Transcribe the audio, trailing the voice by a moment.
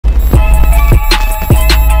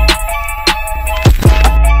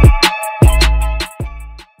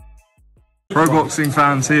Pro Boxing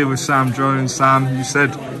Fans here with Sam Jones. Sam, you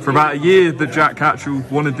said for about a year that Jack Catterall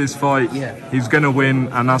wanted this fight. Yeah. He was going to win,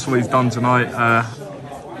 and that's what he's done tonight.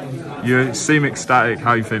 You seem ecstatic.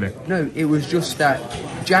 How are you feeling? No, it was just that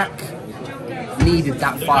Jack needed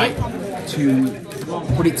that fight to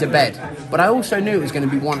put it to bed. But I also knew it was going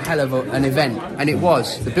to be one hell of an event, and it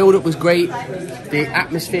was. The build-up was great. The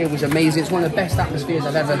atmosphere was amazing. It's one of the best atmospheres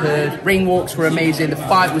I've ever heard. Ring walks were amazing. The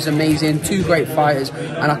fight was amazing. Two great fighters,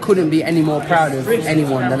 and I couldn't be any more proud of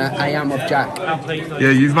anyone than I am of Jack.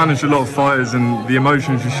 Yeah, you've managed a lot of fighters, and the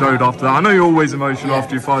emotions you showed after that. I know you're always emotional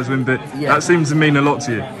after your fights win, but that seems to mean a lot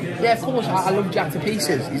to you. Yeah, of course. I love Jack to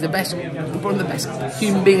pieces. He's the best, one of the best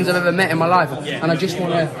human beings I've ever met in my life, and I just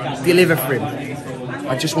want to deliver for him.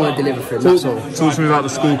 I just want to deliver for him, that's all. Talk to me about the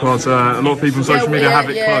scorecards. A lot of people on social media have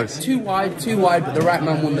it close. Too wide, but the right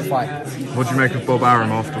man won the fight. What do you make of Bob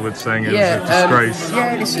Arum afterwards saying it was a disgrace?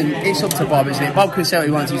 Yeah, listen, it's up to Bob, isn't it? Bob can say what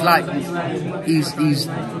he wants. He's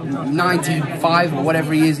 95 or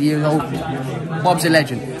whatever he is years old. Bob's a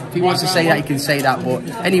legend. If he wants to say that, he can say that, but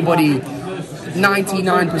anybody...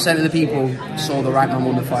 99% of the people saw the right man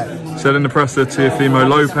won the fight. Said in the press that Teofimo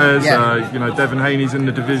Lopez, you know, Devin Haney's in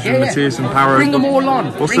the division, Matthias and Parro. Bring them all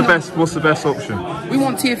on. What's the best option? We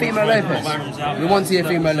want Teofimo Lopez. We want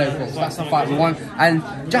Teofimo Lopez. That's the fight we want. And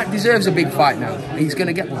Jack deserves a big fight now. He's going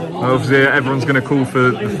to get one. Obviously, everyone's going to call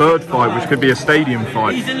for the third fight, which could be a stadium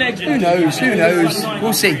fight. Who knows? Who knows?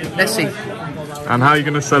 We'll see. Let's see. And how are you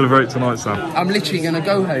going to celebrate tonight, Sam? I'm literally going to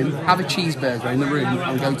go home, have a cheeseburger in the room,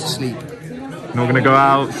 and go to sleep. Not going to go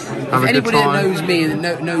out, have a good time? Anybody that knows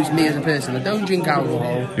me, knows me as a person, I don't drink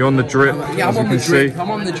alcohol. You're on the drip, yeah, as I'm you on the can drip. see. I'm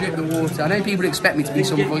on the drip, the water. I know people expect me to be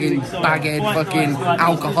some fucking baghead, fucking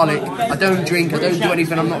alcoholic. I don't drink, I don't do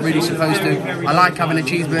anything I'm not really supposed to. I like having a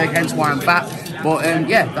cheeseburger, hence why I'm fat. But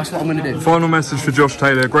yeah, that's what I'm going to do. Final message for Josh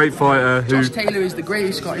Taylor, a great fighter. Josh Taylor is the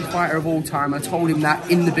greatest Scottish fighter of all time. I told him that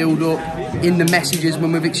in the build-up, in the messages,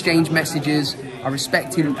 when we've exchanged messages. I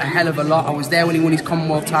respect him a hell of a lot. I was there when he won his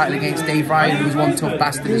Commonwealth title against Dave Ryan, who was one tough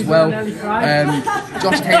bastard as well.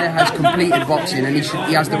 Josh Taylor has completed boxing, and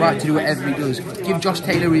he has the right to do whatever he does. Give Josh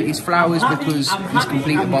Taylor his flowers because he's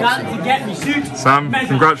completed boxing. Sam,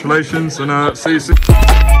 congratulations, and see you soon.